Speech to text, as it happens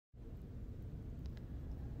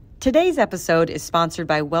Today's episode is sponsored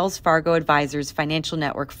by Wells Fargo Advisors Financial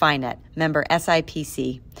Network FiNet, member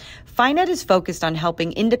SIPC. FiNet is focused on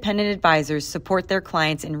helping independent advisors support their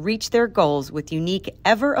clients and reach their goals with unique,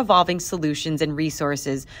 ever-evolving solutions and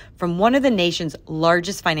resources from one of the nation's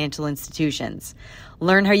largest financial institutions.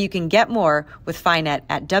 Learn how you can get more with FiNet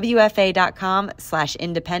at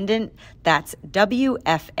wfa.com/independent. That's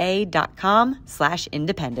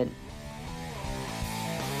wfa.com/independent.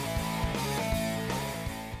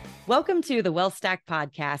 Welcome to the WealthStack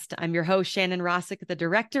podcast. I'm your host, Shannon Rosic, the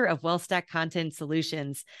director of WealthStack Content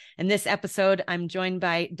Solutions. In this episode, I'm joined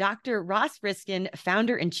by Dr. Ross Riskin,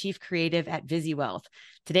 founder and chief creative at visiWealth.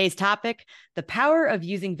 Today's topic, the power of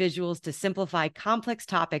using visuals to simplify complex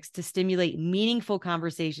topics to stimulate meaningful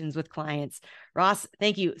conversations with clients. Ross,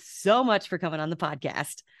 thank you so much for coming on the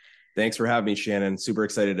podcast. Thanks for having me, Shannon. Super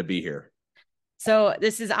excited to be here. So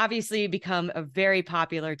this has obviously become a very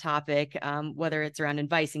popular topic, whether it's around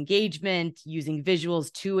advice engagement, using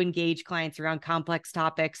visuals to engage clients around complex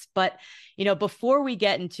topics. But, before we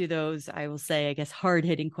get into those, I will say, I guess,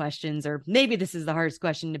 hard-hitting questions, or maybe this is the hardest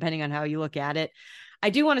question, depending on how you look at it. I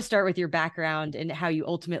do want to start with your background and how you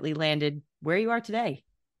ultimately landed where you are today.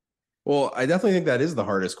 Well, I definitely think that is the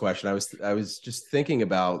hardest question. I was just thinking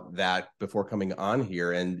about that before coming on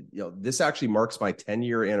here. And, this actually marks my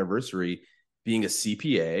 10-year anniversary being a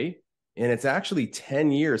CPA. And it's actually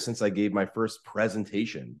 10 years since I gave my first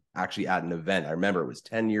presentation actually at an event. I remember it was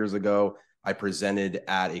 10 years ago. I presented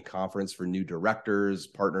at a conference for new directors,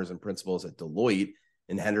 partners, and principals at Deloitte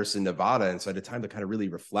in Henderson, Nevada. And so I had time to kind of really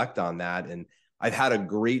reflect on that. And I've had a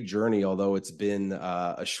great journey, although it's been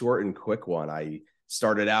a short and quick one. I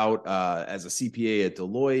started out as a CPA at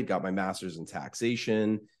Deloitte, got my master's in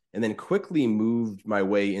taxation, and then quickly moved my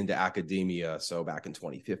way into academia. So back in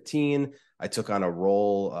 2015, I took on a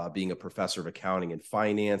role being a professor of accounting and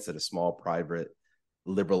finance at a small private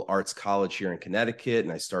liberal arts college here in Connecticut.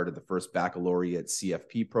 And I started the first baccalaureate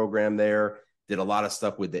CFP program there, did a lot of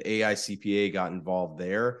stuff with the AICPA, got involved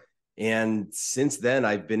there. And since then,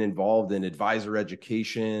 I've been involved in advisor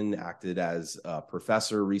education, acted as a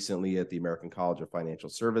professor recently at the American College of Financial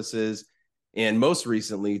Services, and most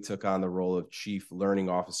recently took on the role of Chief Learning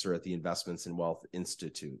Officer at the Investments in Wealth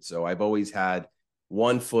Institute. So I've always had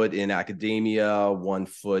one foot in academia, one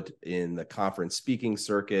foot in the conference speaking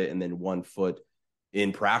circuit, and then one foot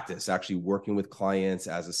in practice, actually working with clients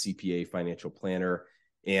as a CPA financial planner.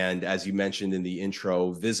 And as you mentioned in the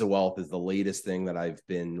intro, visiWealth is the latest thing that I've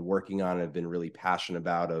been working on and have been really passionate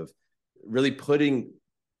about, of really putting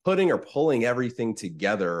or pulling everything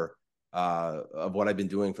together of what I've been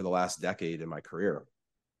doing for the last decade in my career.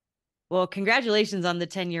 Well, congratulations on the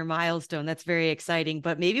 10-year milestone. That's very exciting.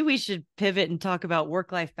 But maybe we should pivot and talk about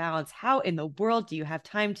work-life balance. How in the world do you have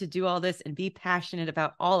time to do all this and be passionate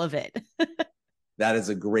about all of it? That is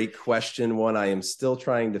a great question, one I am still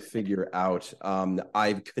trying to figure out.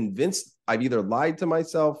 I've either lied to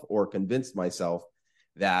myself or convinced myself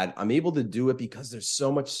that I'm able to do it because there's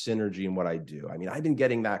so much synergy in what I do. I mean, I've been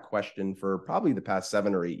getting that question for probably the past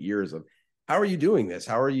 7 or 8 years of, how are you doing this?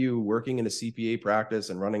 How are you working in a CPA practice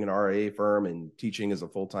and running an RIA firm and teaching as a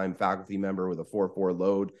full-time faculty member with a 4.4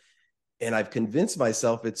 load? And I've convinced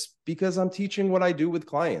myself it's because I'm teaching what I do with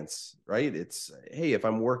clients, right? It's, hey, if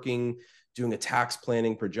I'm doing a tax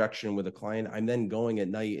planning projection with a client, I'm then going at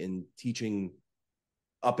night and teaching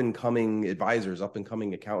up-and-coming advisors,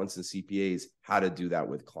 up-and-coming accountants and CPAs how to do that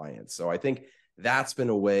with clients. So I think that's been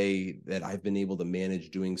a way that I've been able to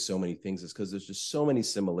manage doing so many things, is because there's just so many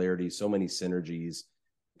similarities, so many synergies,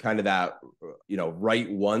 kind of that, write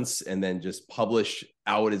once and then just publish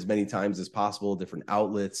out as many times as possible, different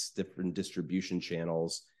outlets, different distribution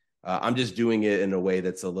channels. I'm just doing it in a way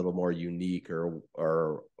that's a little more unique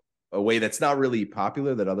or a way that's not really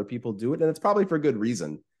popular that other people do it. And it's probably for good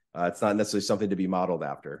reason. It's not necessarily something to be modeled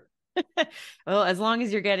after. Well, as long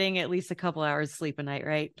as you're getting at least a couple hours sleep a night,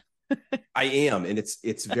 right? I am. And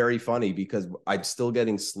it's very funny because I'm still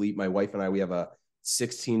getting sleep. My wife and I, we have a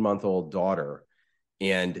 16-month-old daughter,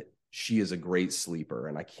 and she is a great sleeper.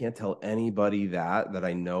 And I can't tell anybody that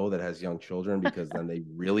I know that has young children, because then they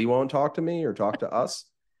really won't talk to me or talk to us.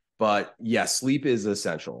 But yeah, sleep is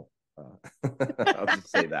essential. I'll just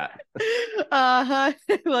say that.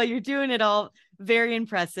 Well, you're doing it all. Very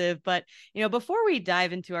impressive. But, before we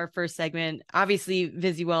dive into our first segment, obviously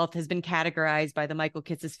visiWealth has been categorized by the Michael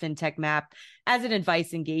Kitces FinTech Map as an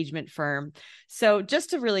advice engagement firm. So just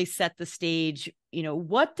to really set the stage,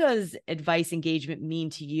 what does advice engagement mean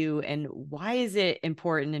to you, and why is it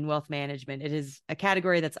important in wealth management? It is a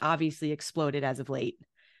category that's obviously exploded as of late.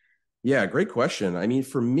 Yeah, great question. I mean,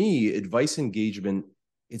 for me, advice engagement,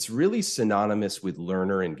 it's really synonymous with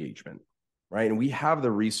learner engagement. right? And we have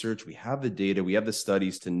the research, we have the data, we have the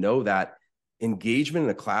studies to know that engagement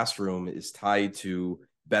in a classroom is tied to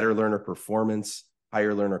better learner performance,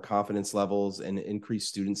 higher learner confidence levels, and increased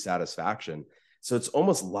student satisfaction. So it's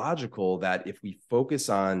almost logical that if we focus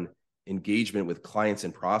on engagement with clients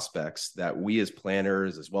and prospects, that we as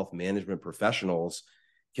planners, as wealth management professionals,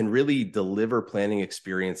 can really deliver planning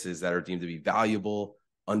experiences that are deemed to be valuable,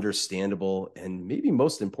 understandable, and maybe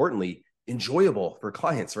most importantly, enjoyable for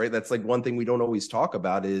clients, right? That's like one thing we don't always talk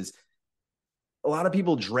about is a lot of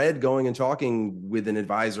people dread going and talking with an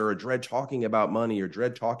advisor or dread talking about money or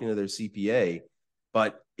dread talking to their CPA.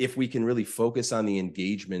 But if we can really focus on the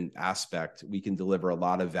engagement aspect, we can deliver a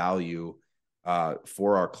lot of value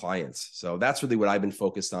for our clients. So that's really what I've been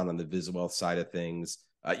focused on the visiWealth side of things.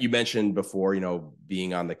 You mentioned before,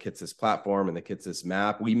 being on the Kitsis platform and the Kitsis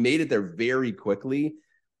map. We made it there very quickly.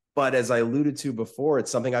 But as I alluded to before,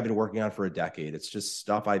 it's something I've been working on for a decade. It's just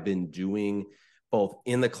stuff I've been doing both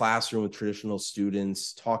in the classroom with traditional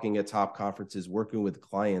students, talking at top conferences, working with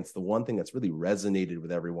clients. The one thing that's really resonated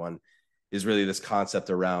with everyone is really this concept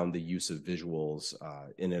around the use of visuals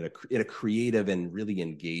in a creative and really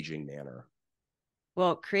engaging manner.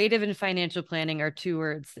 Well, creative and financial planning are two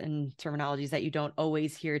words and terminologies that you don't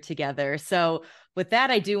always hear together. So with that,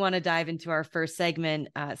 I do want to dive into our first segment,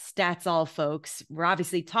 Stats All Folks. We're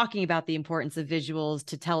obviously talking about the importance of visuals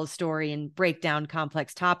to tell a story and break down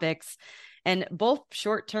complex topics. And both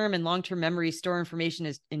short-term and long-term memory store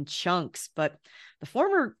information in chunks, but the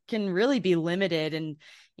former can really be limited. And,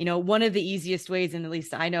 one of the easiest ways, and at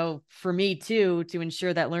least I know for me too, to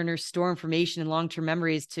ensure that learners store information in long-term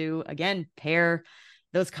memory is to, again, pair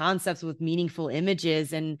those concepts with meaningful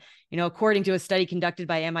images. And, according to a study conducted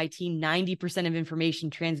by MIT, 90% of information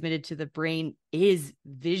transmitted to the brain is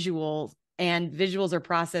visual, and visuals are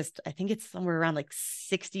processed, I think it's somewhere around like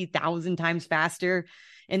 60,000 times faster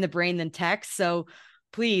in the brain than text. So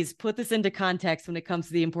please put this into context when it comes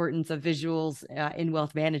to the importance of visuals in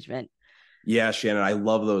wealth management. Yeah, Shannon, I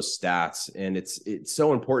love those stats. And it's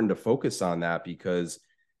so important to focus on that because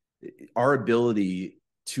our ability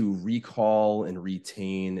to recall and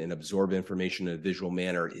retain and absorb information in a visual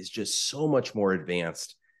manner is just so much more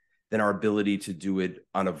advanced than our ability to do it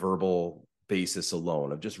on a verbal basis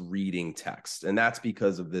alone of just reading text. And that's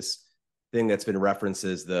because of this thing that's been referenced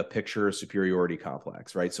as the picture superiority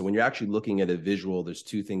complex, right? So when you're actually looking at a visual, there's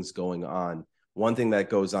two things going on. One thing that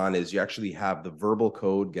goes on is you actually have the verbal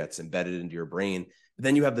code gets embedded into your brain, but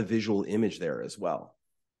then you have the visual image there as well.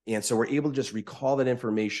 And so we're able to just recall that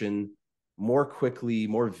information more quickly,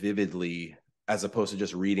 more vividly, as opposed to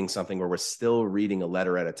just reading something where we're still reading a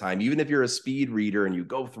letter at a time. Even if you're a speed reader and you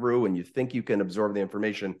go through and you think you can absorb the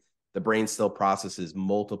information, the brain still processes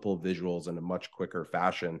multiple visuals in a much quicker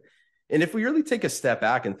fashion. And if we really take a step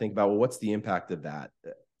back and think about, well, what's the impact of that?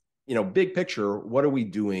 Big picture, what are we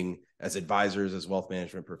doing as advisors, as wealth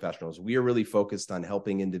management professionals? We are really focused on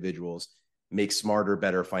helping individuals make smarter,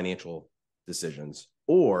 better financial decisions,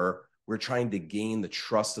 or we're trying to gain the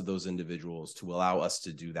trust of those individuals to allow us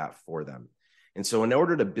to do that for them. And so in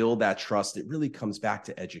order to build that trust, it really comes back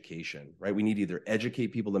to education, right? We need to either educate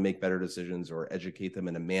people to make better decisions or educate them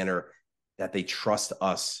in a manner that they trust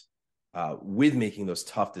us with making those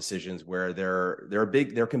tough decisions where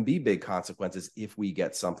there can be big consequences if we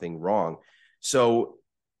get something wrong. So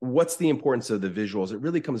what's the importance of the visuals? It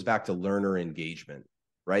really comes back to learner engagement,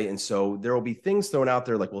 right? And so there will be things thrown out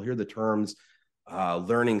there like we'll hear the terms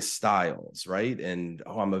learning styles, right? And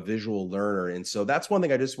I'm a visual learner. And so that's one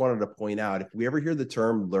thing I just wanted to point out. If we ever hear the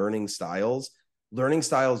term learning styles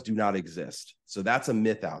do not exist. So that's a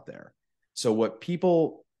myth out there. So what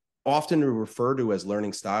people often refer to as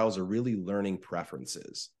learning styles are really learning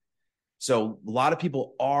preferences. So a lot of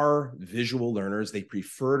people are visual learners. They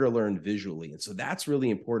prefer to learn visually. And so that's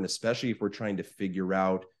really important, especially if we're trying to figure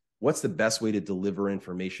out what's the best way to deliver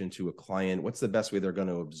information to a client, what's the best way they're going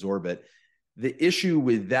to absorb it. The issue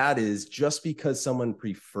with that is just because someone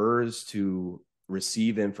prefers to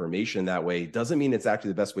receive information that way doesn't mean it's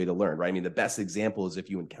actually the best way to learn, right? I mean, the best example is if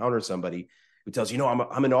you encounter somebody who tells you,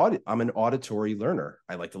 I'm an auditory learner.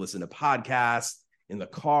 I like to listen to podcasts in the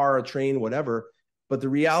car, a train, whatever. But the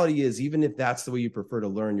reality is, even if that's the way you prefer to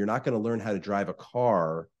learn, you're not going to learn how to drive a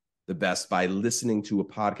car the best by listening to a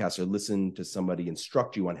podcast or listen to somebody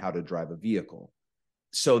instruct you on how to drive a vehicle.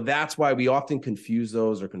 So that's why we often confuse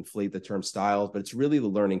those or conflate the term styles, but it's really the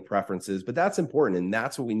learning preferences. But that's important. And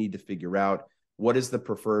that's what we need to figure out. What is the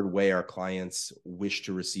preferred way our clients wish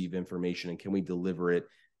to receive information, and can we deliver it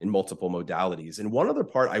in multiple modalities? And one other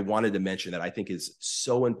part I wanted to mention that I think is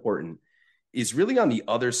so important is really on the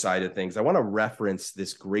other side of things. I want to reference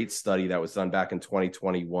this great study that was done back in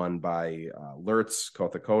 2021 by Lurtz,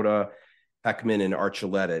 Kothakota, Heckman and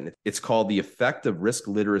Archuleta, and it's called The Effect of Risk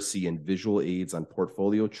Literacy and Visual Aids on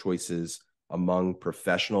Portfolio Choices Among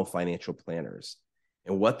Professional Financial Planners.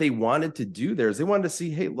 And what they wanted to do there is they wanted to see,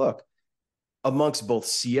 hey, look, amongst both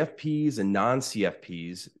CFPs and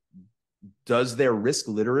non-CFPs, does their risk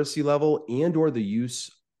literacy level and or the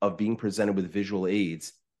use of being presented with visual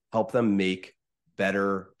aids help them make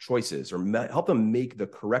better choices or help them make the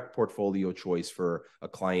correct portfolio choice for a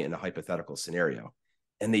client in a hypothetical scenario?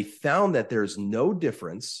 And they found that there's no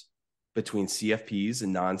difference between CFPs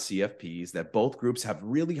and non-CFPs, that both groups have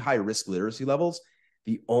really high risk literacy levels.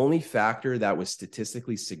 The only factor that was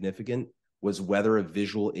statistically significant was whether a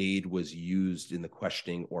visual aid was used in the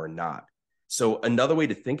questioning or not. So another way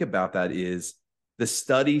to think about that is the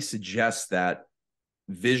study suggests that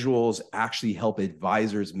visuals actually help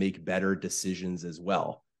advisors make better decisions as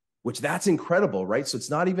well, which that's incredible, right? So it's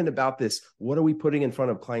not even about this, what are we putting in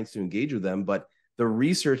front of clients to engage with them, but the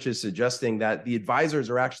research is suggesting that the advisors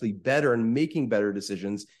are actually better and making better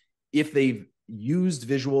decisions if they've used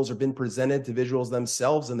visuals or been presented to visuals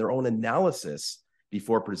themselves in their own analysis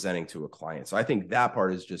before presenting to a client. So I think that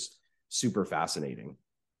part is just super fascinating.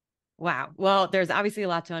 Wow. Well, there's obviously a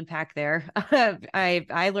lot to unpack there.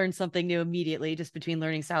 I learned something new immediately just between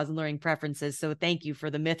learning styles and learning preferences. So thank you for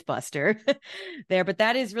the myth buster there. But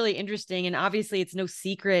that is really interesting. And obviously it's no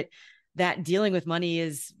secret that dealing with money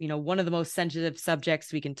is, one of the most sensitive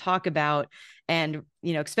subjects we can talk about. And,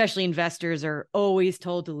 especially investors are always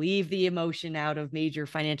told to leave the emotion out of major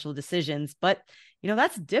financial decisions. But,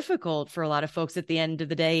 that's difficult for a lot of folks at the end of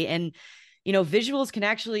the day. And visuals can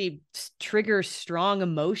actually trigger strong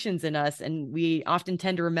emotions in us. And we often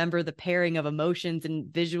tend to remember the pairing of emotions and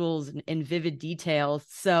visuals in vivid details.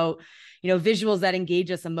 So, visuals that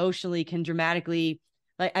engage us emotionally can dramatically,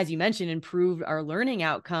 like, as you mentioned, improve our learning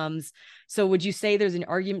outcomes. So would you say there's an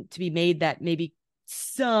argument to be made that maybe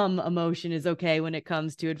some emotion is okay when it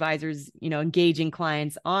comes to advisors, engaging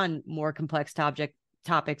clients on more complex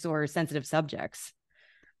topics or sensitive subjects?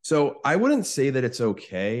 So I wouldn't say that it's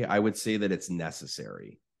okay. I would say that it's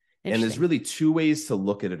necessary. And there's really two ways to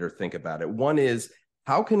look at it or think about it. One is,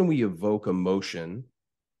 how can we evoke emotion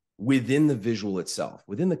within the visual itself,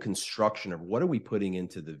 within the construction of what are we putting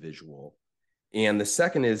into the visual? And the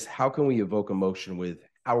second is, how can we evoke emotion with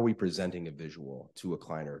how are we presenting a visual to a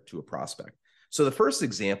client or to a prospect? So the first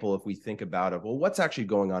example, if we think about it, well, what's actually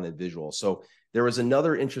going on in visual? So there was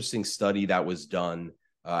another interesting study that was done.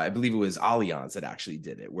 I believe it was Allianz that actually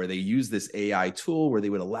did it, where they used this AI tool where they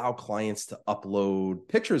would allow clients to upload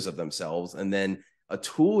pictures of themselves, and then a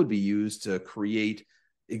tool would be used to create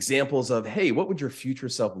examples of, hey, what would your future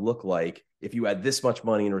self look like if you had this much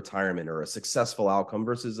money in retirement, or a successful outcome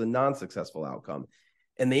versus a non-successful outcome?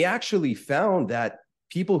 And they actually found that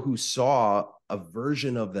people who saw a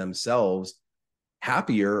version of themselves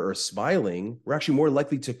happier or smiling were actually more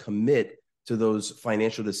likely to commit to those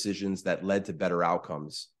financial decisions that led to better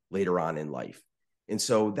outcomes later on in life. And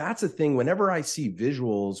so that's a thing. Whenever I see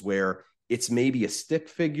visuals where it's maybe a stick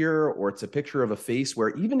figure or it's a picture of a face where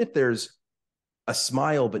even if there's a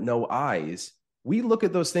smile but no eyes, we look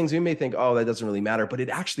at those things, we may think, oh, that doesn't really matter, but it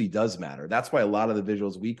actually does matter. That's why a lot of the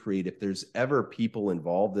visuals we create, if there's ever people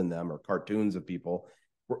involved in them or cartoons of people,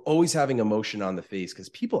 we're always having emotion on the face because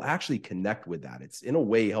people actually connect with that. It's in a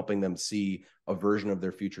way helping them see a version of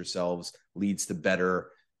their future selves leads to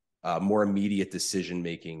better, more immediate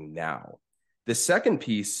decision-making now. The second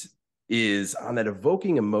piece is on that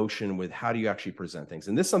evoking emotion with how do you actually present things?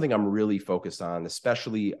 And this is something I'm really focused on,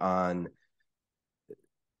 especially on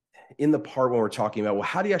in the part when we're talking about, well,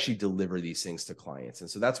 how do you actually deliver these things to clients? And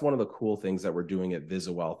so that's one of the cool things that we're doing at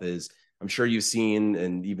visiWealth is, I'm sure you've seen,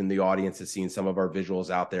 and even the audience has seen some of our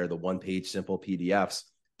visuals out there, the one-page simple PDFs.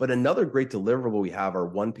 But another great deliverable we have are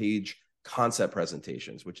one-page concept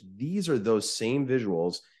presentations, which these are those same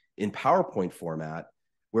visuals in PowerPoint format,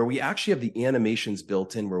 where we actually have the animations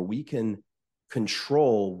built in where we can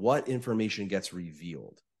control what information gets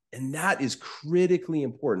revealed. And that is critically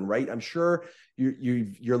important, right? I'm sure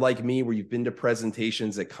you're like me, where you've been to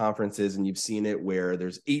presentations at conferences and you've seen it where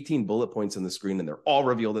there's 18 bullet points on the screen and they're all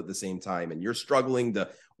revealed at the same time. And you're struggling to,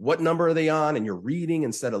 what number are they on? And you're reading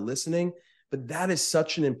instead of listening. But that is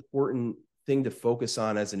such an important thing to focus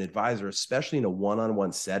on as an advisor, especially in a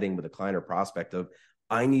one-on-one setting with a client or prospect of,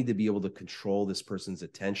 I need to be able to control this person's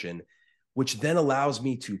attention, which then allows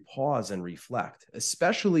me to pause and reflect,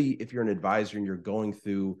 especially if you're an advisor and you're going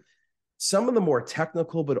through some of the more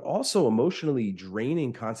technical, but also emotionally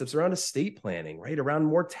draining concepts around estate planning, right? Around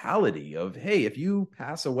mortality of, hey, if you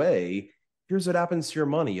pass away, here's what happens to your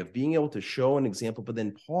money, of being able to show an example, but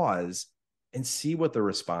then pause and see what the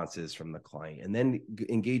response is from the client and then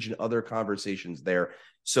engage in other conversations there.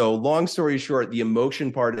 So long story short, the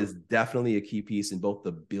emotion part is definitely a key piece in both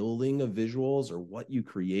the building of visuals or what you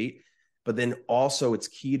create, but then also it's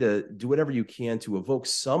key to do whatever you can to evoke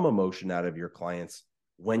some emotion out of your clients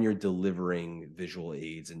when you're delivering visual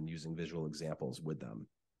aids and using visual examples with them.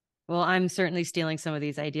 Well, I'm certainly stealing some of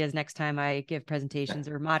these ideas next time I give presentations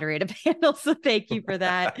or moderate a panel. So thank you for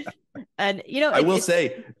that. And, I will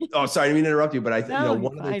say, oh, sorry, I didn't mean to interrupt you, but no, you're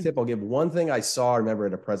one other fine. tip I'll give. One thing I saw, I remember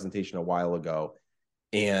at a presentation a while ago,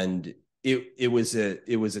 and it was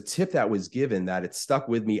a tip that was given that it stuck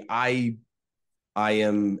with me. I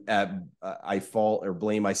fault or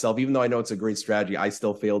blame myself, even though I know it's a great strategy. I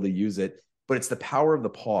still fail to use it, but it's the power of the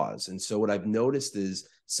pause. And so what I've noticed is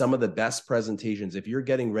some of the best presentations, if you're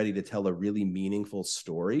getting ready to tell a really meaningful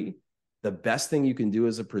story, the best thing you can do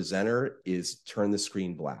as a presenter is turn the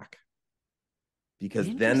screen black, because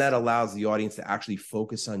then that allows the audience to actually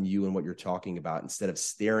focus on you and what you're talking about instead of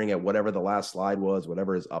staring at whatever the last slide was,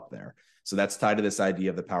 whatever is up there. So that's tied to this idea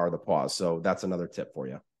of the power of the pause. So that's another tip for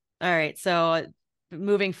you. All right. So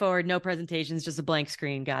moving forward, no presentations, just a blank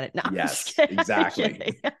screen. Got it. No, yes,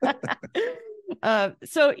 exactly.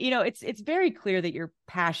 So, it's very clear that your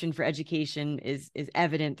passion for education is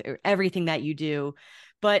evident through everything that you do,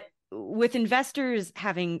 but with investors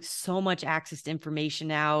having so much access to information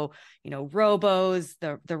now, robos,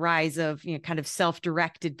 the rise of, kind of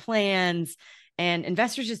self-directed plans, and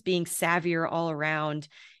investors just being savvier all around,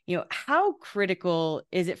 how critical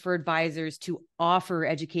is it for advisors to offer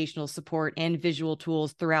educational support and visual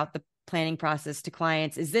tools throughout the planning process to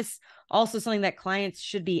clients? Is this also something that clients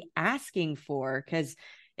should be asking for? Because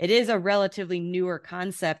it is a relatively newer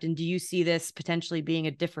concept. And do you see this potentially being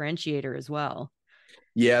a differentiator as well?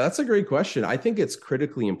 Yeah, that's a great question. I think it's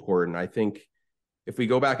critically important. I think if we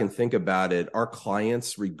go back and think about it, our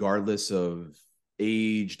clients, regardless of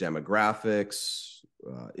age, demographics,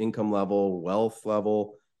 income level, wealth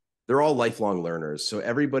level, they're all lifelong learners. So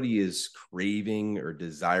everybody is craving or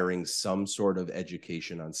desiring some sort of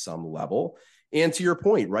education on some level. And to your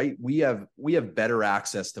point, right, we have better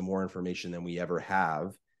access to more information than we ever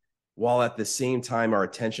have, while at the same time our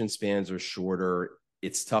attention spans are shorter.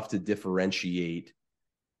 It's tough to differentiate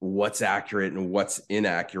what's accurate and what's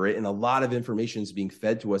inaccurate. And a lot of information is being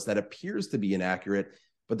fed to us that appears to be inaccurate,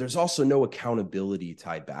 but there's also no accountability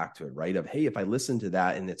tied back to it, right? Of, hey, if I listen to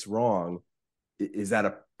that and it's wrong, is that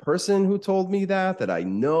a person who told me that I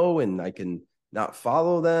know and I can not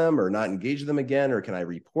follow them or not engage them again, or can I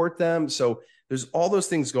report them? So there's all those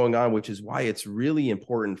things going on, which is why it's really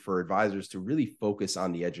important for advisors to really focus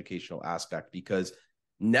on the educational aspect, because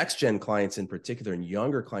next gen clients in particular and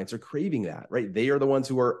younger clients are craving that, right? They are the ones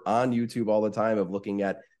who are on YouTube all the time of looking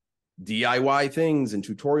at DIY things and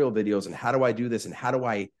tutorial videos and how do I do this and how do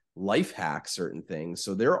I life hack certain things.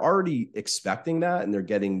 So they're already expecting that and they're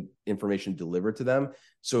getting information delivered to them.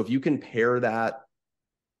 So if you can pair that,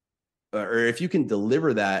 or if you can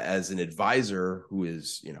deliver that as an advisor who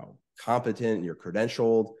is, competent and you're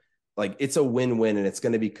credentialed, like it's a win-win, and it's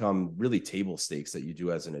going to become really table stakes that you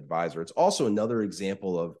do as an advisor. It's also another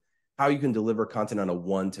example of how you can deliver content on a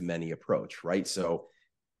one-to-many approach, right? So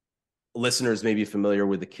listeners may be familiar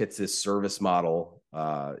with the Kitsis service model,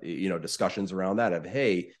 discussions around that of,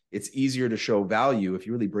 hey, it's easier to show value if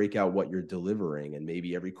you really break out what you're delivering. And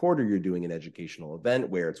maybe every quarter you're doing an educational event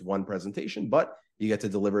where it's one presentation, but you get to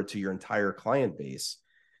deliver it to your entire client base.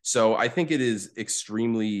 So I think it is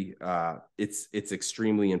extremely, it's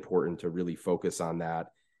extremely important to really focus on that.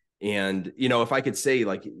 And, if I could say,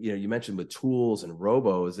 like, you mentioned with tools and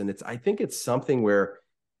robos, and I think it's something where,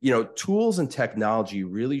 tools and technology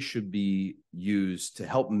really should be used to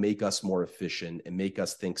help make us more efficient and make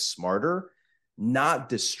us think smarter, not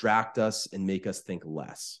distract us and make us think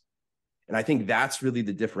less. And I think that's really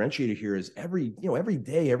the differentiator here is every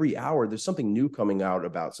day, every hour, there's something new coming out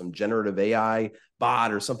about some generative AI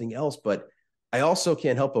bot or something else. But I also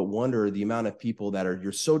can't help but wonder the amount of people that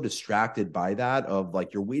you're so distracted by that, of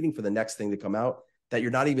like, you're waiting for the next thing to come out, that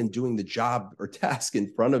you're not even doing the job or task in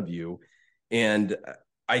front of you. And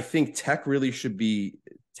I think tech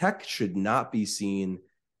should not be seen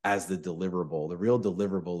as the deliverable. The real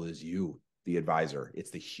deliverable is you, the advisor.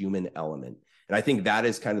 It's the human element. And I think that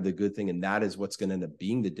is kind of the good thing. And that is what's going to end up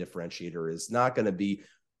being the differentiator. Is not going to be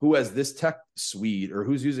who has this tech suite or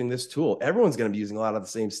who's using this tool. Everyone's going to be using a lot of the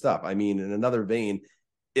same stuff. I mean, in another vein,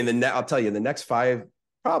 I'll tell you, in the next 3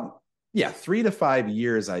 to 5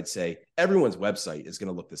 years, I'd say everyone's website is going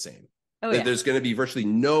to look the same. Oh, yeah. There's going to be virtually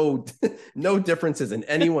no differences in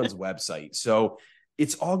anyone's website. So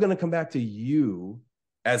it's all going to come back to you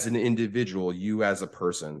as an individual, you as a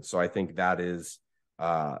person. So I think that is,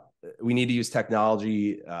 we need to use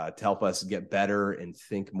technology to help us get better and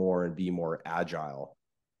think more and be more agile.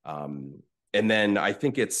 And then I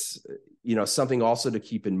think it's, something also to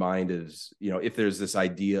keep in mind is, if there's this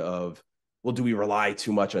idea of, well, do we rely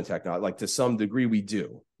too much on technology? Like to some degree we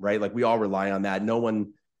do, right? Like we all rely on that. No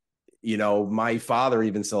one, my father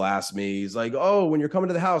even still asks me, he's like, oh, when you're coming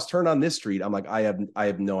to the house, turn on this street. I'm like, I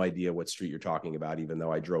have no idea what street you're talking about, even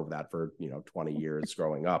though I drove that for, 20 years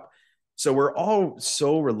growing up. So we're all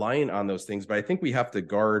so reliant on those things, but I think we have to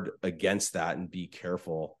guard against that and be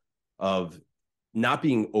careful of not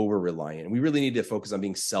being over reliant. We really need to focus on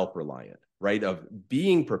being self-reliant, right? Of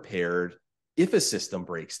being prepared if a system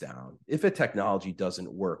breaks down, if a technology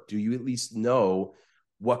doesn't work, do you at least know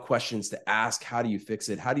what questions to ask? How do you fix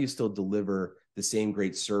it? How do you still deliver the same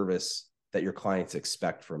great service that your clients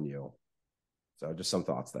expect from you? So just some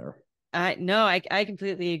thoughts there. No, I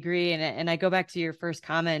completely agree. And I go back to your first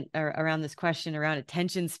comment around this question around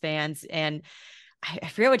attention spans. And I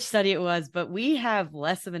forget which study it was, but we have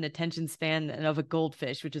less of an attention span than of a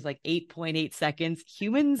goldfish, which is like 8.8 seconds.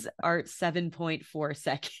 Humans are 7.4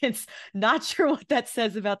 seconds. Not sure what that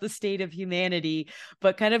says about the state of humanity,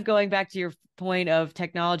 but kind of going back to your point of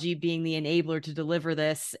technology being the enabler to deliver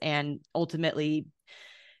this and ultimately,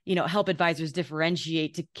 help advisors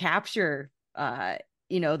differentiate to capture,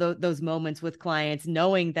 those moments with clients,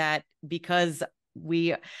 knowing that because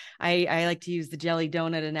I like to use the jelly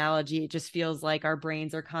donut analogy. It just feels like our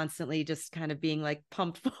brains are constantly just kind of being like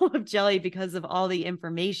pumped full of jelly because of all the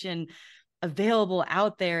information available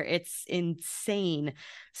out there. It's insane.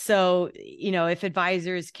 So, if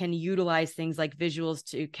advisors can utilize things like visuals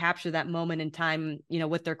to capture that moment in time,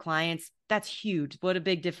 with their clients, that's huge. What a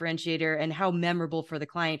big differentiator, and how memorable for the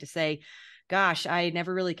client to say, gosh, I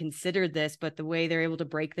never really considered this, but the way they're able to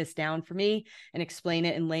break this down for me and explain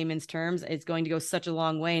it in layman's terms is going to go such a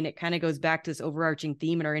long way. And it kind of goes back to this overarching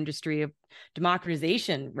theme in our industry of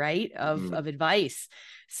democratization, right? Of advice.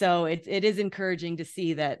 So it is encouraging to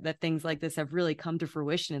see that things like this have really come to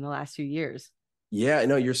fruition in the last few years. Yeah,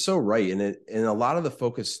 no, you're so right. And a lot of the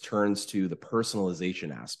focus turns to the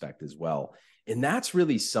personalization aspect as well. And that's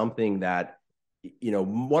really something that,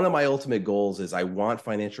 one of my ultimate goals is I want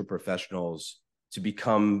financial professionals to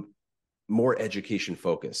become more education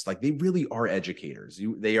focused. Like they really are educators.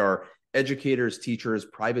 They are educators, teachers,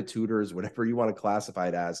 private tutors, whatever you want to classify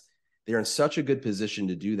it as. They're in such a good position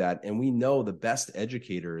to do that. And we know the best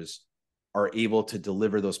educators are able to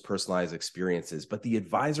deliver those personalized experiences. But the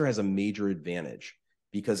advisor has a major advantage,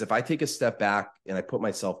 because if I take a step back and I put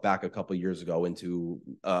myself back a couple of years ago into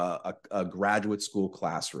a graduate school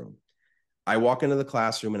classroom, I walk into the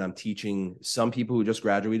classroom and I'm teaching some people who just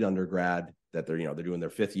graduated undergrad that they're doing their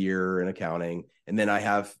 5th year in accounting. And then I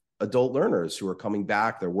have adult learners who are coming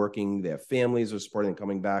back, they're working, they have families who are supporting them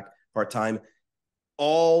coming back part-time,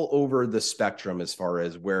 all over the spectrum as far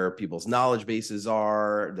as where people's knowledge bases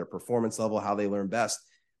are, their performance level, how they learn best.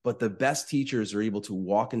 But the best teachers are able to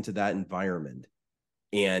walk into that environment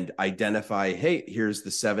and identify, hey, here's the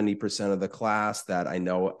 70% of the class that I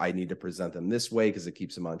know I need to present them this way because it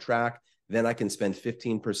keeps them on track. Then I can spend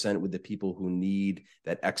 15% with the people who need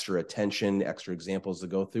that extra attention, extra examples to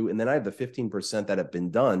go through. And then I have the 15% that have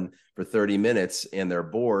been done for 30 minutes and they're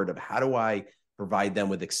bored of how do I provide them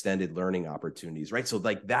with extended learning opportunities, right? So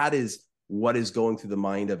like that is what is going through the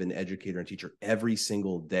mind of an educator and teacher every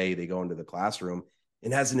single day they go into the classroom.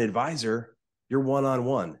 And as an advisor, you're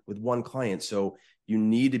one-on-one with one client. So you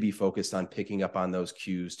need to be focused on picking up on those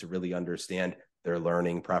cues to really understand their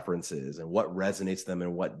learning preferences and what resonates them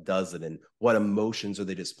and what doesn't, and what emotions are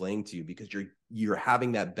they displaying to you, because you're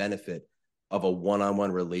having that benefit of a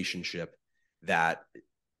one-on-one relationship that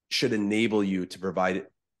should enable you to provide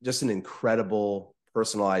just an incredible,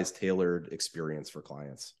 personalized, tailored experience for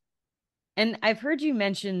clients. And I've heard you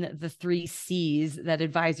mention the 3 C's that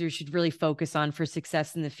advisors should really focus on for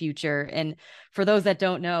success in the future. And for those that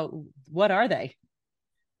don't know, what are they?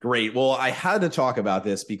 Great. Well, I had to talk about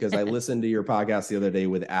this because I listened to your podcast the other day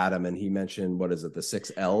with Adam, and he mentioned, what is it, the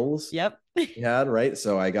 6 L's? Yep. He had, right?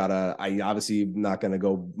 So I obviously not going to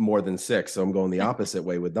go more than 6. So I'm going the opposite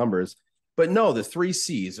way with numbers. But no, the 3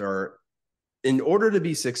 C's are, in order to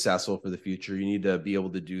be successful for the future, you need to be able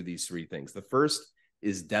to do these 3 things. The first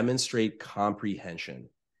is demonstrate comprehension.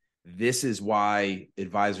 This is why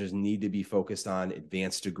advisors need to be focused on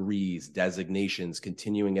advanced degrees, designations,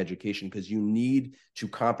 continuing education, because you need to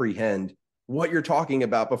comprehend what you're talking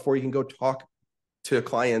about before you can go talk to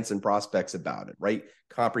clients and prospects about it, right?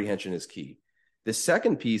 Comprehension is key. The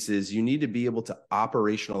second piece is you need to be able to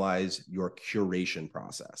operationalize your curation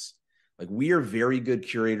process. Like we are very good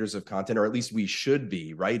curators of content, or at least we should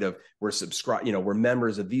be, right? We're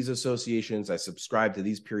members of these associations. I subscribe to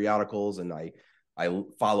these periodicals and I I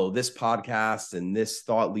follow this podcast and this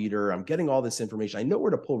thought leader. I'm getting all this information. I know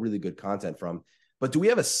where to pull really good content from. But do we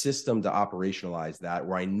have a system to operationalize that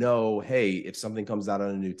where I know, hey, if something comes out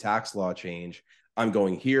on a new tax law change, I'm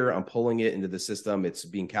going here, I'm pulling it into the system, it's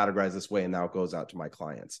being categorized this way, and now it goes out to my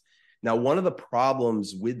clients. Now, one of the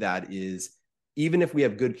problems with that is even if we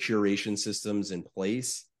have good curation systems in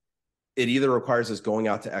place, it either requires us going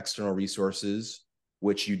out to external resources,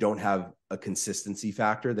 which you don't have a consistency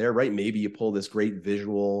factor there, right? Maybe you pull this great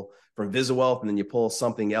visual from visiWealth, and then you pull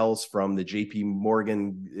something else from the JP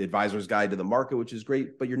Morgan Advisor's Guide to the Market, which is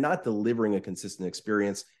great, but you're not delivering a consistent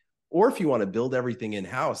experience. Or if you want to build everything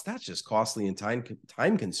in-house, that's just costly and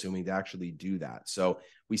time consuming to actually do that. So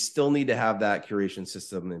we still need to have that curation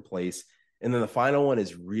system in place. And then the final one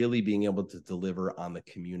is really being able to deliver on the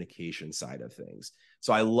communication side of things.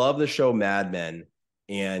 So I love the show Mad Men.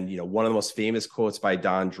 And, one of the most famous quotes by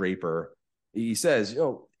Don Draper, he says,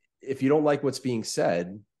 if you don't like what's being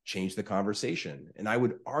said, change the conversation. And I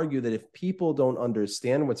would argue that if people don't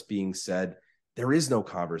understand what's being said, there is no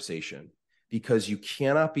conversation, because you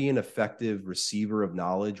cannot be an effective receiver of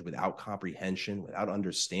knowledge without comprehension, without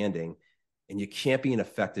understanding. And you can't be an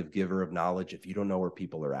effective giver of knowledge if you don't know where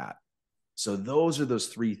people are at. So those are those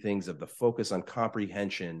three things of the focus on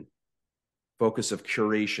comprehension, focus of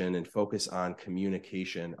curation, and focus on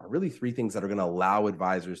communication are really three things that are going to allow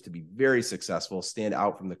advisors to be very successful, stand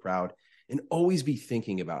out from the crowd, and always be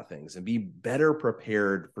thinking about things and be better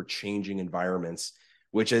prepared for changing environments,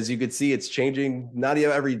 which, as you could see, it's changing not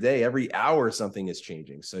even every day, every hour something is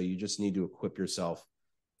changing. So you just need to equip yourself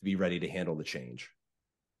to be ready to handle the change.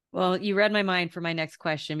 Well, you read my mind for my next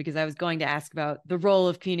question, because I was going to ask about the role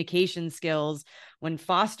of communication skills when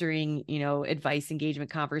fostering, advice, engagement,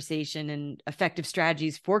 conversation, and effective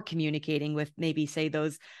strategies for communicating with maybe, say,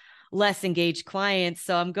 those less engaged clients.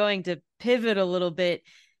 So I'm going to pivot a little bit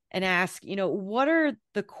and ask, what are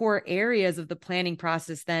the core areas of the planning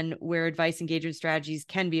process then where advice engagement strategies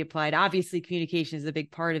can be applied? Obviously, communication is a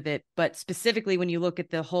big part of it, but specifically when you look at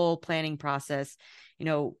the whole planning process,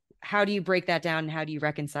 how do you break that down, and how do you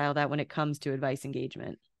reconcile that when it comes to advice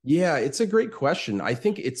engagement? Yeah, it's a great question. I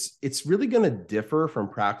think it's really going to differ from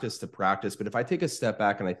practice to practice. But if I take a step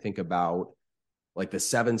back and I think about like the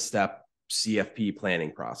 7-step CFP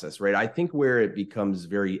planning process, right? I think where it becomes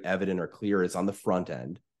very evident or clear is on the front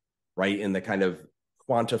end, right? In the kind of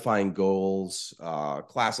quantifying goals,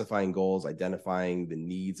 classifying goals, identifying the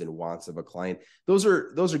needs and wants of a client. Those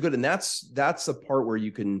are good. And that's the part where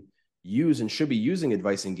you can use and should be using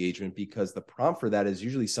advice engagement, because the prompt for that is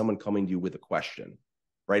usually someone coming to you with a question,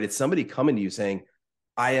 right? It's somebody coming to you saying,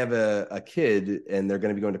 I have a kid and they're going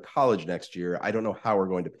to be going to college next year. I don't know how we're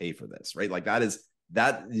going to pay for this, right? Like that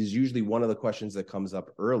is usually one of the questions that comes up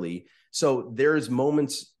early. So there's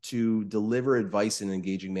moments to deliver advice in an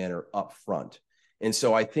engaging manner up front. And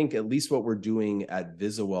so I think at least what we're doing at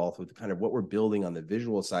visiWealth with kind of what we're building on the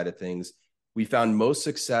visual side of things, we found most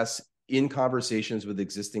success in conversations with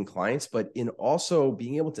existing clients, but in also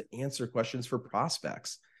being able to answer questions for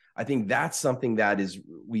prospects. I think that's something that is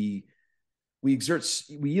we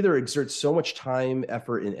either exert so much time,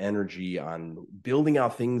 effort, and energy on building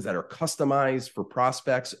out things that are customized for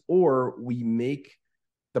prospects, or we make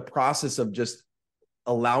the process of just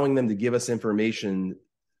allowing them to give us information,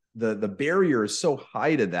 the barrier is so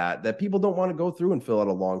high to that people don't want to go through and fill out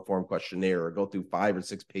a long form questionnaire or go through 5 or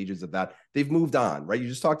 6 pages of that. They've moved on, right? You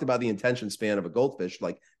just talked about the attention span of a goldfish,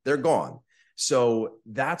 like they're gone. So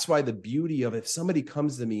that's why the beauty of if somebody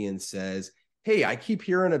comes to me and says, hey, I keep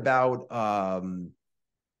hearing about,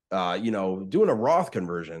 doing a Roth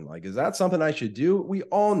conversion. Like, is that something I should do? We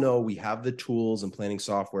all know we have the tools and planning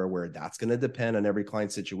software where that's going to depend on every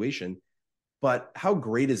client situation. But how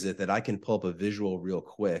great is it that I can pull up a visual real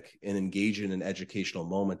quick and engage in an educational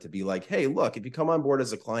moment to be like, hey, look, if you come on board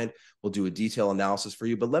as a client, we'll do a detailed analysis for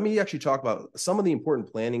you. But let me actually talk about some of the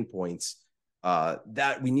important planning points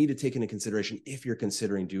that we need to take into consideration if you're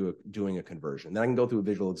considering doing a conversion. Then I can go through a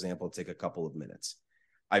visual example and take a couple of minutes.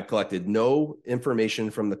 I've collected no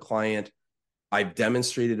information from the client. I've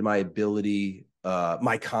demonstrated my ability,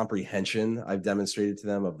 my comprehension. I've demonstrated to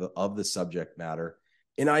them of the subject matter.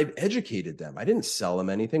 And I've educated them. I didn't sell them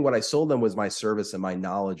anything. What I sold them was my service and my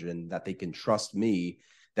knowledge, and that they can trust me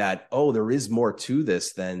that, oh, there is more to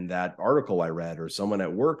this than that article I read or someone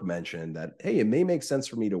at work mentioned, that, hey, it may make sense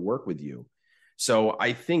for me to work with you. So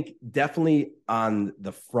I think definitely on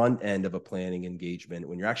the front end of a planning engagement,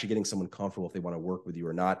 when you're actually getting someone comfortable if they want to work with you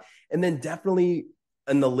or not, and then definitely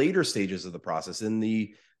in the later stages of the process, in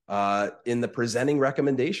the presenting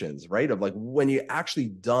recommendations, right? Of like when you're actually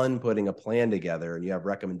done putting a plan together and you have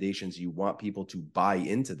recommendations, you want people to buy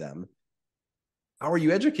into them. how are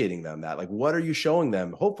you educating them that? Like, what are you showing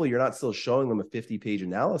them? Hopefully you're not still showing them a 50-page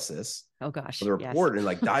analysis Oh gosh, of the yes. report and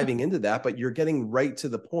like diving into that, but you're getting right to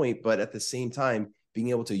the point. But at the same time,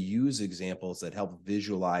 being able to use examples that help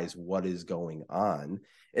visualize what is going on.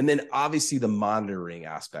 And then obviously the monitoring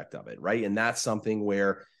aspect of it, right? And that's something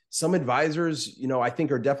where some advisors, I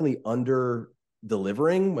think are definitely under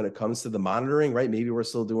delivering when it comes to the monitoring, right? Maybe we're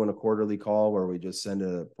still doing a quarterly call where we just send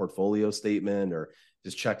a portfolio statement or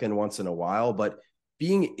just check in once in a while. But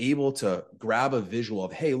being able to grab a visual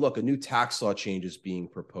of, hey, look, a new tax law change is being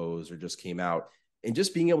proposed or just came out, and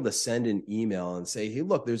just being able to send an email and say, hey,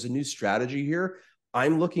 look, there's a new strategy here.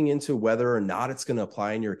 I'm looking into whether or not it's going to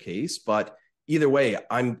apply in your case, but either way,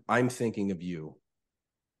 I'm thinking of you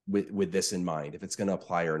with this in mind, if it's going to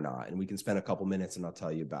apply or not. And we can spend a couple minutes and I'll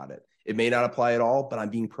tell you about it. It may not apply at all, but I'm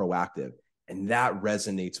being proactive. And that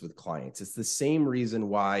resonates with clients. It's the same reason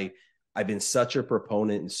why I've been such a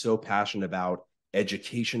proponent and so passionate about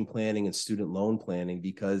education planning and student loan planning,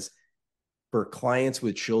 because for clients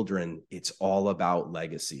with children, it's all about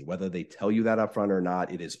legacy. Whether they tell you that upfront or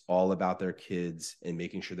not, it is all about their kids and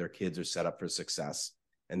making sure their kids are set up for success,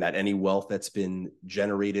 and that any wealth that's been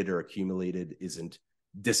generated or accumulated isn't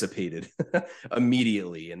dissipated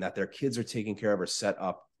immediately, and that their kids are taken care of or set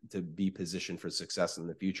up to be positioned for success in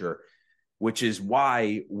the future. Which is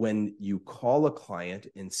why when you call a client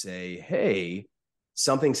and say, hey,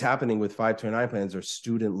 something's happening with 529 plans or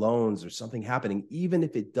student loans or something happening, even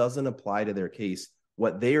if it doesn't apply to their case,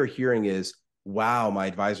 what they are hearing is, wow, my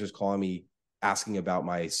advisor's calling me asking about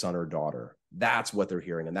my son or daughter. That's what they're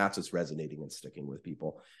hearing. And that's what's resonating and sticking with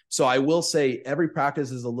people. So I will say every practice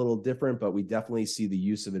is a little different, but we definitely see the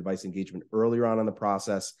use of advice engagement earlier on in the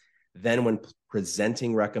process, then when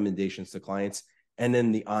presenting recommendations to clients, and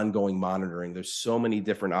then the ongoing monitoring. There's so many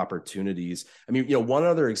different opportunities. I mean, one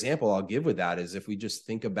other example I'll give with that is if we just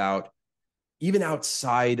think about even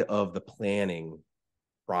outside of the planning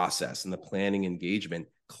process and the planning engagement,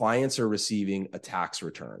 clients are receiving a tax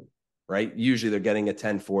return, right? Usually they're getting a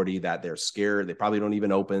 1040 that they're scared. They probably don't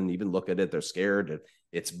even look at it. They're scared.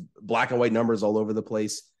 It's black and white numbers all over the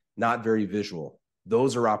place, not very visual.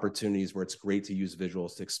 Those are opportunities where it's great to use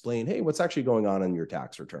visuals to explain, hey, what's actually going on in your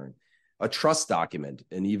tax return. A trust document,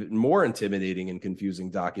 an even more intimidating and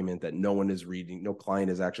confusing document that no one is reading, no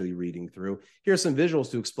client is actually reading through. Here's some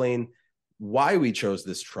visuals to explain why we chose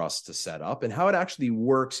this trust to set up and how it actually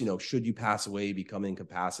works, should you pass away, become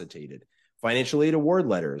incapacitated. Financial aid award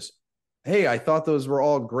letters. Hey, I thought those were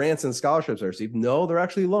all grants and scholarships I received. No, they're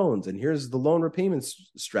actually loans. And here's the loan repayment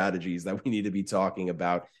strategies that we need to be talking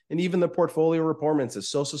about. And even the portfolio repayments, a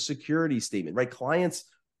social security statement, right? Clients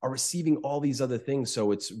are receiving all these other things.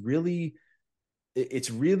 So it's really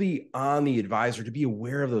on the advisor to be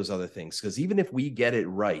aware of those other things. Because even if we get it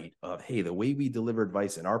right of, hey, the way we deliver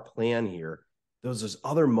advice in our plan here, those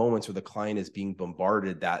other moments where the client is being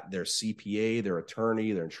bombarded that their CPA, their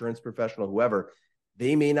attorney, their insurance professional, whoever,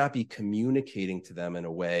 they may not be communicating to them in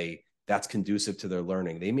a way that's conducive to their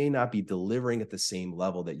learning. They may not be delivering at the same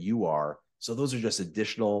level that you are. So those are just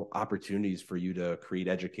additional opportunities for you to create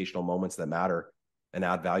educational moments that matter and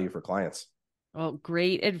add value for clients. Well,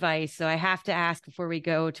 great advice. So I have to ask before we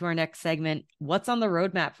go to our next segment, what's on the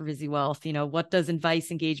roadmap for visiWealth? What does advice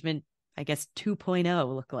engagement, I guess,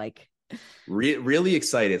 2.0 look like? Really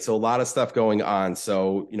excited. So a lot of stuff going on.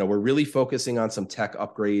 So, we're really focusing on some tech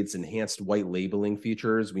upgrades, enhanced white labeling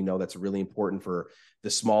features. We know that's really important for the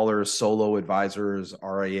smaller solo advisors,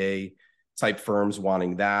 RIA type firms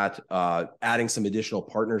wanting that, adding some additional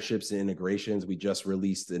partnerships and integrations. We just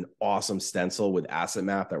released an awesome stencil with Asset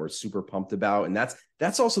Map that we're super pumped about. And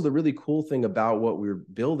that's also the really cool thing about what we're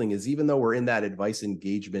building is even though we're in that advice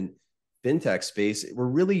engagement fintech space, we're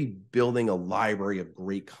really building a library of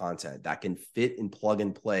great content that can fit and plug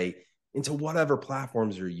and play into whatever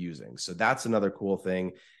platforms you're using. So that's another cool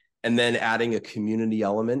thing. And then adding a community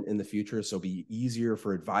element in the future. So it'll be easier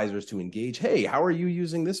for advisors to engage. Hey, how are you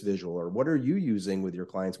using this visual? Or what are you using with your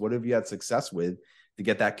clients? What have you had success with to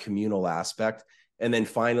get that communal aspect? And then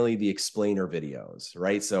finally, the explainer videos,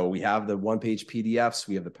 right? So we have the one-page PDFs,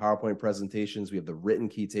 we have the PowerPoint presentations, we have the written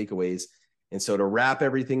key takeaways. And so to wrap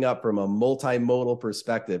everything up from a multimodal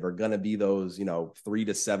perspective are going to be those, 3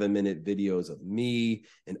 to 7 minute videos of me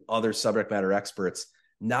and other subject matter experts,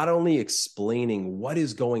 not only explaining what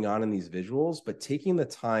is going on in these visuals, but taking the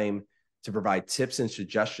time to provide tips and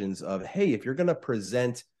suggestions of, hey, if you're going to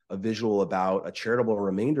present a visual about a charitable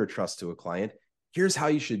remainder trust to a client, here's how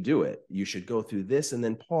you should do it. You should go through this and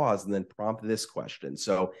then pause and then prompt this question.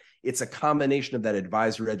 So it's a combination of that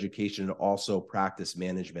advisor education and also practice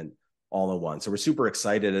management all in one. So we're super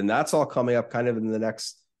excited. And that's all coming up kind of in the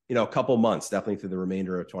next, couple months, definitely through the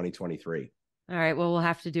remainder of 2023. All right. Well, we'll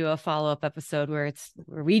have to do a follow-up episode where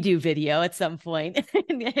we do video at some point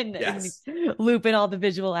and Yes. loop in all the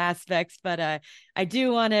visual aspects. But I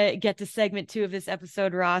do want to get to segment 2 of this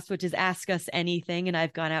episode, Ross, which is Ask Us Anything. And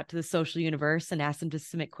I've gone out to the social universe and asked them to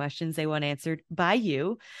submit questions they want answered by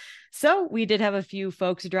you. So we did have a few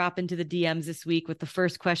folks drop into the DMs this week, with the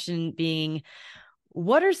first question being,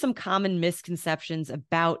 what are some common misconceptions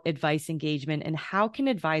about advice engagement, and how can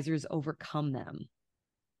advisors overcome them?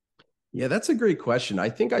 Yeah, that's a great question. I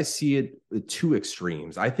think I see it at two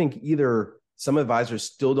extremes. I think either some advisors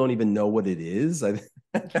still don't even know what it is. I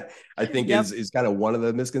think Yep. is kind of one of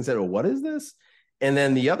the misconceptions. What is this? And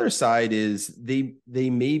then the other side is they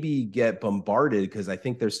maybe get bombarded because I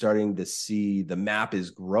think they're starting to see the map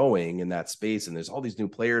is growing in that space, and there's all these new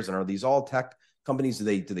players. And are these all tech companies? Do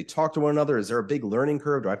they talk to one another? Is there a big learning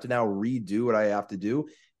curve? Do I have to now redo what I have to do?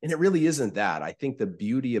 And it really isn't that. I think the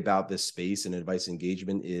beauty about this space and advice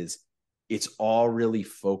engagement is it's all really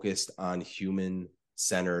focused on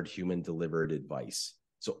human-centered, human-delivered advice.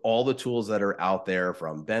 So all the tools that are out there,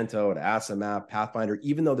 from Bento to AssetMap, Pathfinder,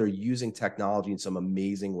 even though they're using technology in some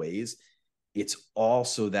amazing ways, it's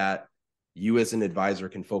also that you as an advisor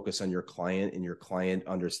can focus on your client, and your client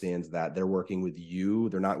understands that they're working with you.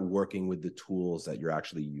 They're not working with the tools that you're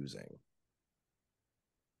actually using.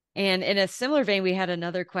 And in a similar vein, we had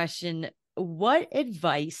another question. What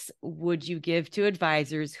advice would you give to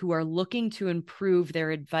advisors who are looking to improve their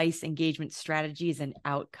advice engagement strategies and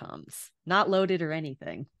outcomes? Not loaded or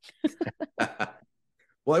anything.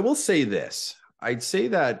 Well, I will say this. I'd say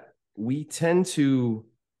that we tend to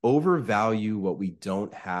overvalue what we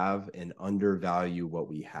don't have and undervalue what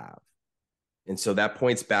we have. And so that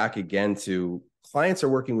points back again to clients are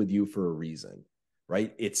working with you for a reason,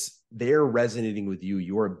 right? They're resonating with you,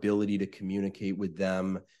 your ability to communicate with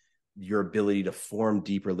them, your ability to form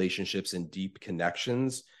deep relationships and deep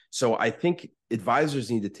connections. So I think advisors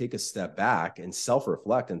need to take a step back and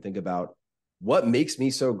self-reflect and think about, what makes me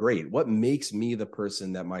so great? What makes me the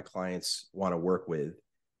person that my clients want to work with?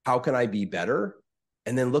 How can I be better?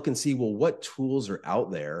 And then look and see, well, what tools are out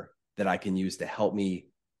there that I can use to help me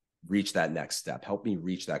reach that next step, help me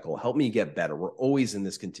reach that goal, help me get better. We're always in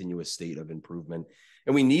this continuous state of improvement,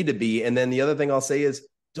 and we need to be. And then the other thing I'll say is,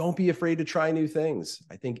 don't be afraid to try new things.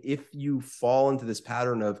 I think if you fall into this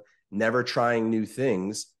pattern of never trying new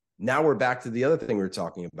things, now we're back to the other thing we were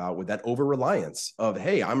talking about with that over-reliance of,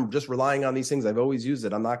 hey, I'm just relying on these things. I've always used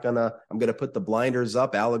it. I'm going to put the blinders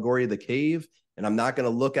up, allegory of the cave, and I'm not going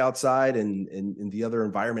to look outside and in the other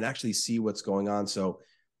environment, actually see what's going on. So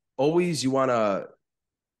always you want to,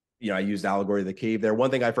 I used allegory of the cave there.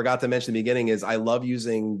 One thing I forgot to mention in the beginning is I love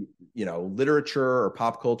using, literature or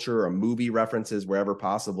pop culture or movie references wherever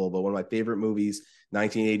possible. But one of my favorite movies,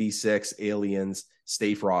 1986, Aliens,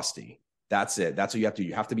 Stay Frosty. That's it. That's what you have to do.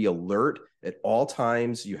 You have to be alert at all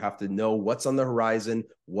times. You have to know what's on the horizon,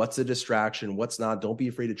 what's a distraction, what's not. Don't be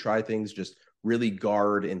afraid to try things. Just really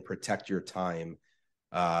guard and protect your time,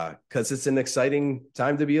 because it's an exciting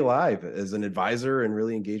time to be alive as an advisor and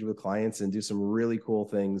really engage with clients and do some really cool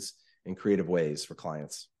things in creative ways for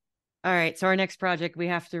clients. All right. So our next project, we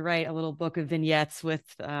have to write a little book of vignettes with,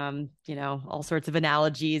 all sorts of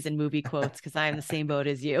analogies and movie quotes, because I'm the same boat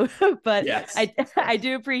as you. But Yes. I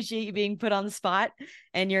do appreciate you being put on the spot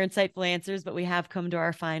and your insightful answers. But we have come to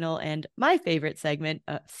our final and my favorite segment,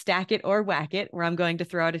 Stack It or Whack It, where I'm going to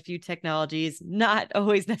throw out a few technologies, not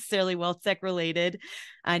always necessarily WealthStack related,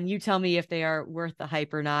 and you tell me if they are worth the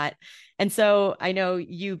hype or not. And so I know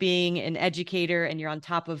you being an educator and you're on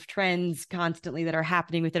top of trends constantly that are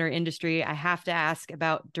happening within our industry. I have to ask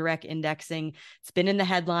about direct indexing. It's been in the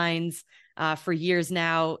headlines for years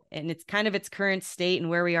now, and it's kind of its current state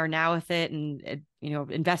and where we are now with it, and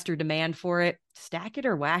investor demand for it. Stack it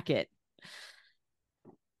or whack it?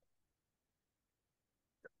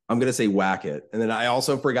 I'm going to say whack it. And then I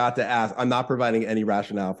also forgot to ask, I'm not providing any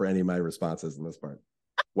rationale for any of my responses in this part.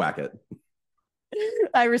 Whack it.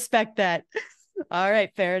 I respect that. All right,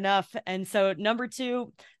 fair enough. And so number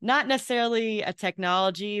 2, not necessarily a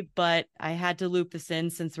technology, but I had to loop this in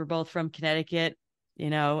since we're both from Connecticut, and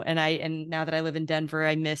now that I live in Denver,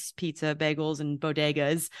 I miss pizza, bagels, and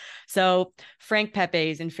bodegas. So Frank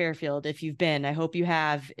Pepe's in Fairfield, if you've been, I hope you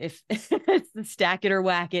have. If stack it or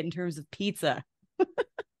whack it in terms of pizza.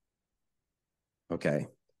 Okay.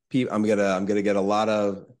 Pete, I'm gonna get a lot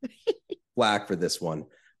of flack for this one.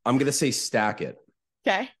 I'm gonna say stack it.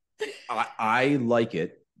 Okay. I like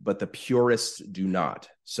it, but the purists do not.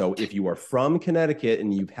 So if you are from Connecticut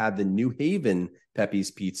and you've had the New Haven Pepe's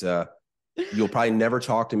Pizza, you'll probably never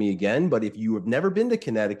talk to me again. But if you have never been to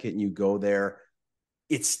Connecticut and you go there,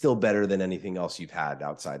 it's still better than anything else you've had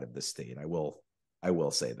outside of the state. I will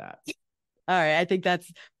say that. All right. I think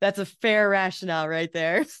that's a fair rationale right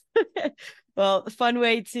there. Well, fun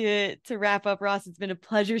way to wrap up, Ross. It's been a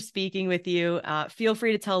pleasure speaking with you. Feel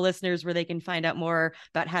free to tell listeners where they can find out more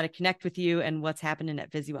about how to connect with you and what's happening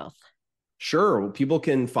at visiWealth. Sure. Well, people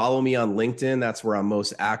can follow me on LinkedIn. That's where I'm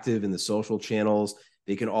most active in the social channels.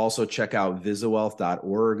 They can also check out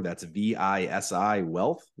visiwealth.org. That's VISI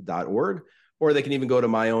wealth.org. Or they can even go to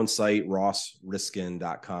my own site,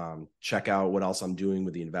 rossriskin.com. Check out what else I'm doing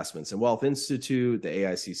with the Investments and Wealth Institute, the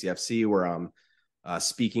AICCFC, where I'm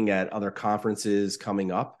speaking at other conferences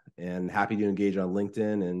coming up, and happy to engage on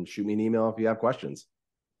LinkedIn, and shoot me an email if you have questions.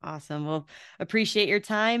 Awesome. Well, appreciate your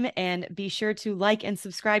time, and be sure to like and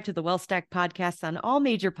subscribe to the WealthStack podcast on all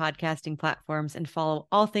major podcasting platforms, and follow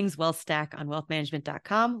all things WealthStack on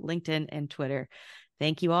wealthmanagement.com, LinkedIn, and Twitter.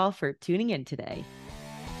 Thank you all for tuning in today.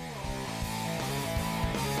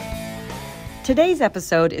 Today's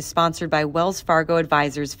episode is sponsored by Wells Fargo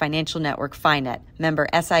Advisors Financial Network FiNet, member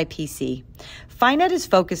SIPC. FiNet is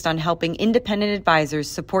focused on helping independent advisors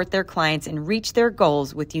support their clients and reach their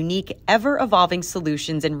goals with unique, ever-evolving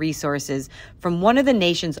solutions and resources from one of the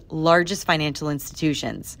nation's largest financial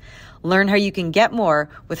institutions. Learn how you can get more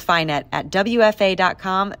with FiNet at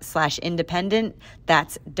wfa.com/independent.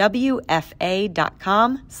 That's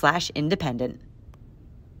wfa.com/independent.